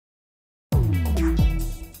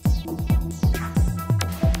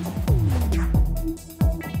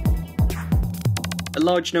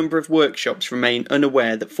large number of workshops remain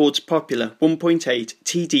unaware that Ford's popular 1.8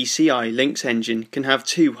 TDCi Lynx engine can have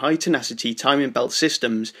two high tenacity timing belt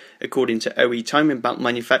systems, according to OE timing belt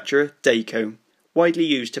manufacturer Dayco. Widely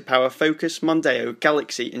used to power Focus, Mondeo,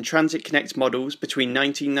 Galaxy and Transit Connect models between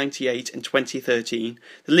 1998 and 2013,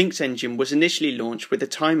 the Lynx engine was initially launched with a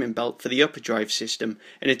timing belt for the upper drive system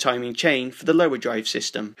and a timing chain for the lower drive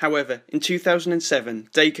system. However, in 2007,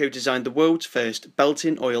 Dayco designed the world's first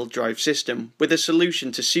belt-in-oil drive system with a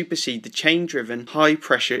solution to supersede the chain-driven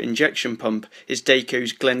high-pressure injection pump, as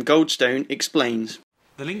Dayco's Glen Goldstone explains.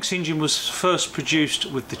 The Lynx engine was first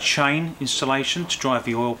produced with the chain installation to drive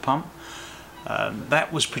the oil pump.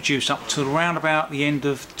 That was produced up to around about the end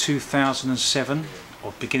of 2007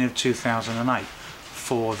 or beginning of 2008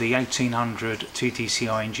 for the 1800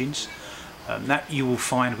 TDCi engines. That you will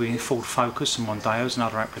find within Ford Focus and Mondeos and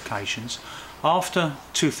other applications. After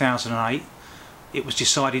 2008 it was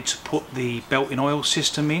decided to put the belt-in-oil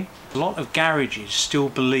system in. A lot of garages still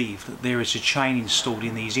believe that there is a chain installed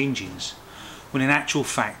in these engines, when in actual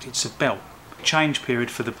fact it's a belt. The change period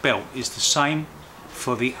for the belt is the same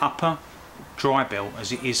for the upper dry belt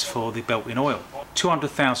as it is for the belt-in-oil.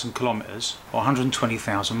 200,000 kilometres or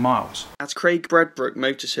 120,000 miles. At Craig Bradbrook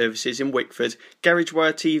Motor Services in Wickford,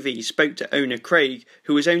 GarageWire TV spoke to owner Craig,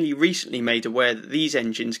 who was only recently made aware that these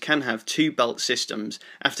engines can have two belt systems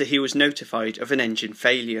after he was notified of an engine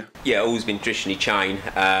failure. Yeah, always been traditionally chain,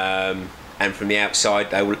 and from the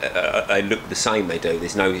outside they look the same. They do.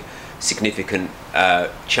 There's no significant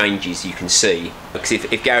changes you can see, because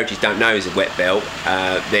if garages don't know it's a wet belt,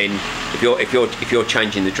 then if you're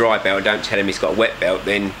changing the dry belt and don't tell them it's got a wet belt,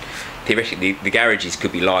 then theoretically the garages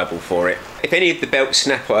could be liable for it. If any of the belts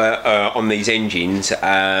snap on these engines,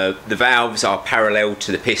 the valves are parallel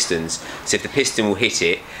to the pistons, so if the piston will hit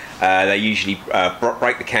it, they usually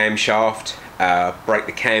break the camshaft, break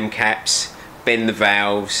the cam caps, bend the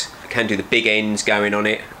valves, can do the big ends going on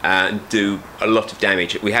it, and do a lot of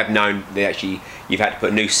damage. We have known that actually you've had to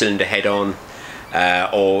put a new cylinder head on,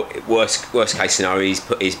 or worst case scenario is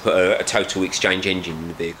put a total exchange engine in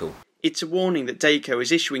the vehicle. It's a warning that Dayco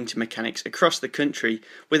is issuing to mechanics across the country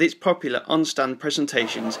with its popular on-stand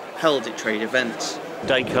presentations held at trade events.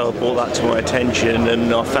 Dayco brought that to my attention,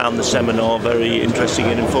 and I found the seminar very interesting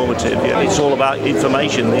and informative. Yeah, it's all about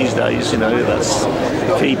information these days, you know, that's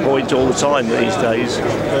the key point all the time these days.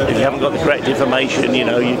 If you haven't got the correct information, you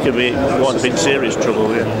know, you could wind up in serious trouble.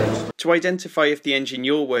 Yeah. To identify if the engine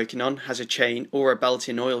you're working on has a chain or a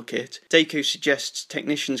belt-in-oil kit, Dayco suggests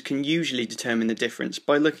technicians can usually determine the difference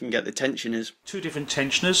by looking at the tensioners. Two different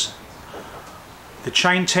tensioners. The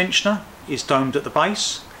chain tensioner is domed at the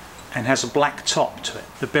base and has a black top to it.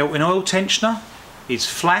 The belt-in-oil tensioner is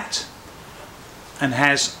flat and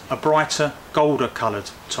has a brighter golder coloured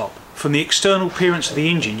top. From the external appearance of the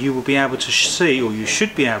engine you will be able to see, or you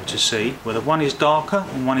should be able to see, whether one is darker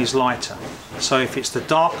and one is lighter. So if it's the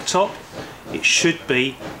dark top, it should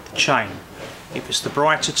be the chain. If it's the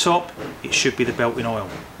brighter top, it should be the belt-in-oil.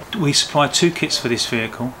 We supply two kits for this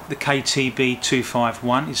vehicle. The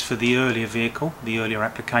KTB251 is for the earlier vehicle, the earlier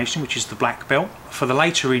application, which is the black belt. For the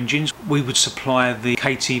later engines, we would supply the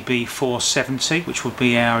KTB470, which would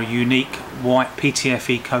be our unique white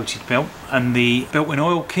PTFE coated belt. And the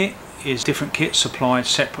belt-in-oil kit is a different kit supplied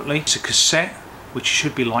separately. It's a cassette, which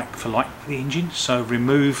should be like for the engine. So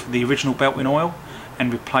remove the original belt-in-oil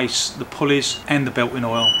and replace the pulleys and the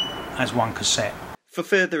belt-in-oil as one cassette. For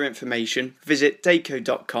further information, visit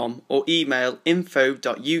dayco.com or email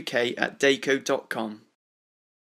info.uk@dayco.com.